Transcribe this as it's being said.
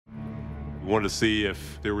We wanted to see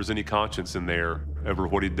if there was any conscience in there over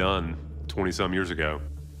what he'd done 20-some years ago.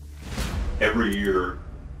 Every year,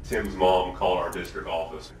 Tim's mom called our district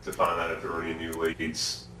office to find out if there were any new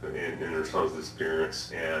leads in her son's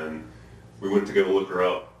disappearance. And we went to go look her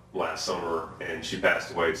up last summer, and she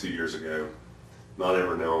passed away 2 years ago, not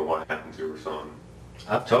ever knowing what happened to her son.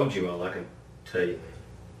 I've told you all I can tell you.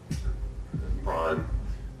 Brian,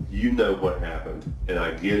 you know what happened, and I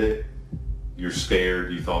get it. You're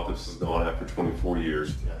scared. You thought this was going after 24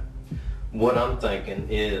 years. What I'm thinking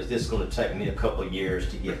is this is going to take me a couple of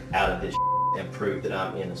years to get out of this and prove that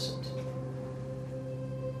I'm innocent.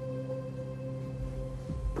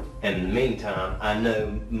 And in the meantime, I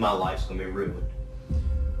know my life's going to be ruined.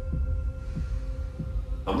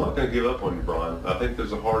 I'm not going to give up on you, Brian. I think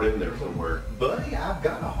there's a heart in there somewhere. Buddy, I've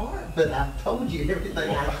got a heart, but I've told you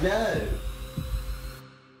everything I know.